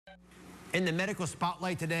In the medical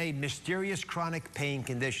spotlight today, mysterious chronic pain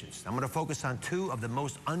conditions. I'm going to focus on two of the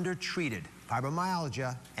most undertreated,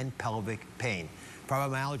 fibromyalgia and pelvic pain.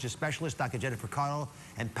 Fibromyalgia specialist, Dr. Jennifer Caudle,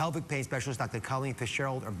 and pelvic pain specialist, Dr. Colleen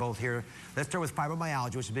Fitzgerald, are both here. Let's start with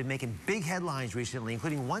fibromyalgia, which has been making big headlines recently,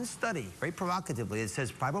 including one study, very provocatively, that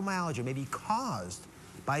says fibromyalgia may be caused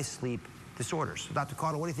by sleep disorders. So, Dr.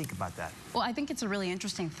 Caudle, what do you think about that? Well, I think it's a really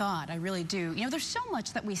interesting thought. I really do. You know, there's so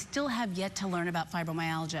much that we still have yet to learn about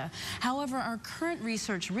fibromyalgia. However, our current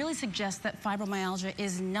research really suggests that fibromyalgia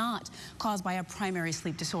is not caused by a primary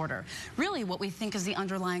sleep disorder. Really, what we think is the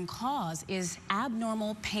underlying cause is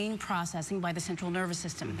abnormal pain processing by the central nervous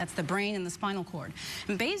system. That's the brain and the spinal cord.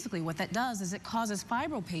 And basically, what that does is it causes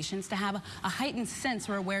fibro patients to have a heightened sense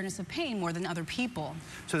or awareness of pain more than other people.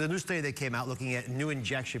 So the new study that came out looking at new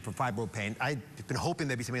injection for fibro pain, I've been hoping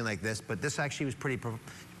there'd be something like this, but this actually was pretty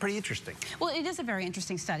interesting. Well, it is a very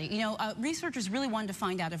interesting study. You know, researchers really wanted to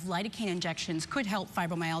find out if lidocaine injections could help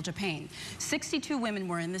fibromyalgia pain. 62 women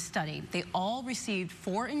were in this study. They all received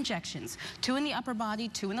 4 injections, 2 in the upper body,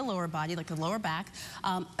 2 in the lower body, like the lower back.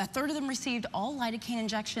 A third of them received all lidocaine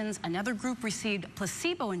injections, another group received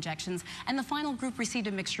placebo injections, and the final group received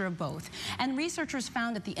a mixture of both. And researchers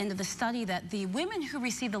found at the end of the study that the women who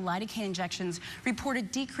received the lidocaine injections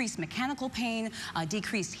reported decreased mechanical pain,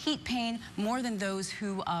 decreased heat pain, more than those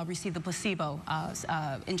who received the placebo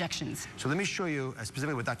injections. So let me show you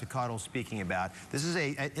specifically what Dr. Caudle is speaking about. This is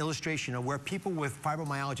an illustration of where people with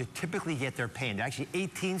fibromyalgia typically get their pain. There are actually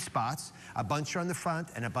 18 spots. A bunch are on the front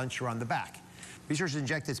and a bunch are on the back. Researchers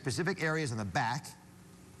injected specific areas on the back,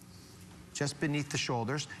 just beneath the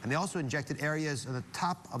shoulders, and they also injected areas on the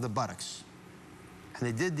top of the buttocks. And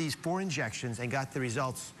they did these 4 injections and got the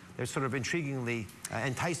results. They're sort of intriguingly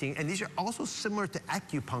enticing. And these are also similar to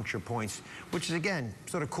acupuncture points, which is, again,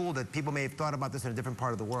 sort of cool that people may have thought about this in a different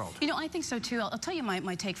part of the world. You know, I think so, too. I'll tell you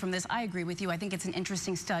my take from this. I agree with you. I think it's an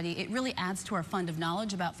interesting study. It really adds to our fund of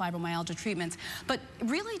knowledge about fibromyalgia treatments. But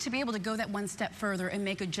really, to be able to go that one step further and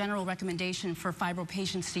make a general recommendation for fibro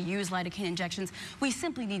patients to use lidocaine injections, we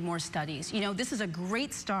simply need more studies. You know, this is a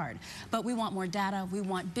great start, but we want more data. We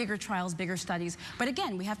want bigger trials, bigger studies. But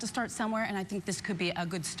again, we have to start somewhere, and I think this could be a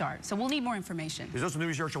good start. So we'll need more information. There's also new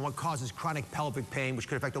research on what causes chronic pelvic pain, which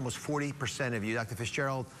could affect almost 40% of you. Dr.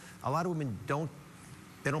 Fitzgerald, a lot of women don't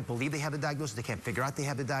believe they have the diagnosis. They can't figure out they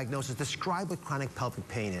have the diagnosis. Describe what chronic pelvic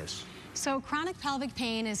pain is. So chronic pelvic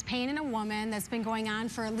pain is pain in a woman that's been going on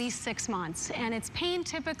for at least 6 months. And it's pain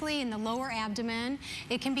typically in the lower abdomen.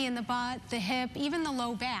 It can be in the butt, the hip, even the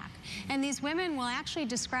low back. And these women will actually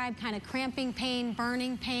describe kind of cramping pain,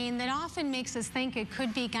 burning pain that often makes us think it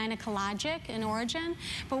could be gynecologic in origin.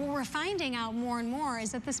 But what we're finding out more and more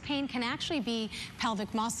is that this pain can actually be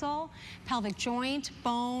pelvic muscle, pelvic joint,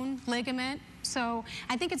 bone, ligament. So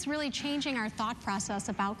I think it's really changing our thought process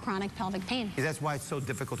about chronic pelvic pain. That's why it's so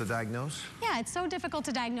difficult to diagnose? Yeah, it's so difficult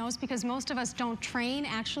to diagnose because most of us don't train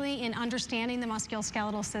actually in understanding the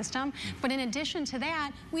musculoskeletal system. But in addition to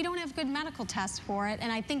that, we don't have good medical tests for it.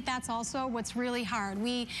 And I think that's also what's really hard.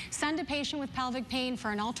 We send a patient with pelvic pain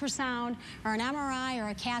for an ultrasound or an MRI or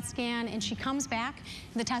a CAT scan, and she comes back,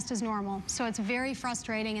 the test is normal. So it's very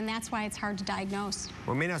frustrating, and that's why it's hard to diagnose.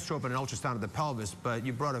 Well, it may not show up in an ultrasound of the pelvis, but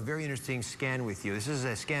you brought a very interesting scan with you. This is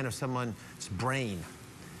a scan of someone's brain.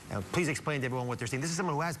 Now, please explain to everyone what they're seeing. This is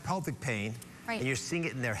someone who has pelvic pain, right, and you're seeing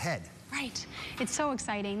it in their head. Right. It's so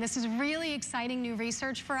exciting. This is really exciting new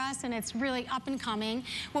research for us, and it's really up and coming.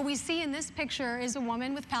 What we see in this picture is a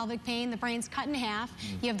woman with pelvic pain. The brain's cut in half.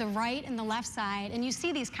 You have the right and the left side, and you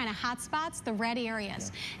see these kind of hot spots, the red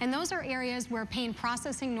areas. Yeah. And those are areas where pain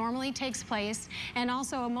processing normally takes place, and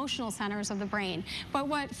also emotional centers of the brain. But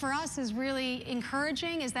what for us is really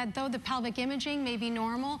encouraging is that though the pelvic imaging may be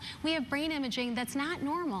normal, we have brain imaging that's not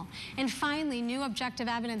normal. And finally, new objective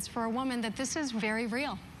evidence for a woman that this is very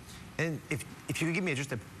real. And if you could give me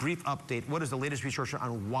just a brief update, what is the latest research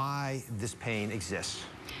on why this pain exists?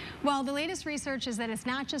 Well, the latest research is that it's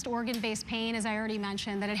not just organ-based pain, as I already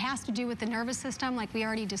mentioned, that it has to do with the nervous system, like we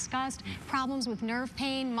already discussed, problems with nerve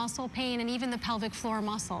pain, muscle pain, and even the pelvic floor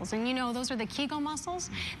muscles. And you know, those are the Kegel muscles.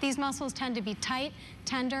 These muscles tend to be tight,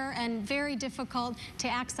 tender, and very difficult to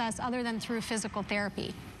access other than through physical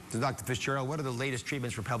therapy. So Dr. Fitzgerald, what are the latest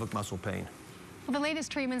treatments for pelvic muscle pain? Well, the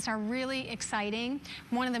latest treatments are really exciting.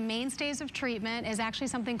 One of the mainstays of treatment is actually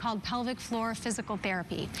something called pelvic floor physical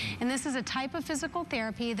therapy. And this is a type of physical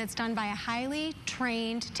therapy that's done by a highly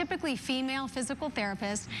trained, typically female physical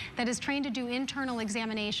therapist that is trained to do internal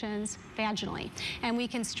examinations vaginally. And we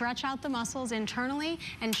can stretch out the muscles internally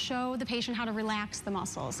and show the patient how to relax the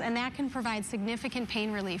muscles. And that can provide significant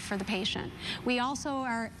pain relief for the patient. We also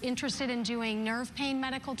are interested in doing nerve pain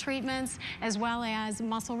medical treatments as well as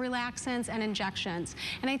muscle relaxants and injections.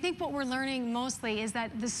 And I think what we're learning mostly is that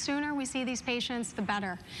the sooner we see these patients, the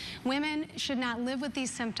better. Women should not live with these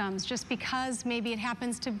symptoms just because maybe it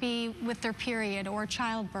happens to be with their period or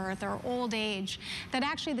childbirth or old age. That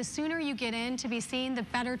actually the sooner you get in to be seen, the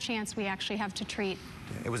better chance we actually have to treat.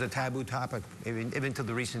 It was a taboo topic, even to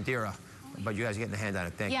the recent era, but you guys are getting a hand on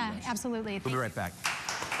it. Thank you. Yeah, absolutely. We'll be right back.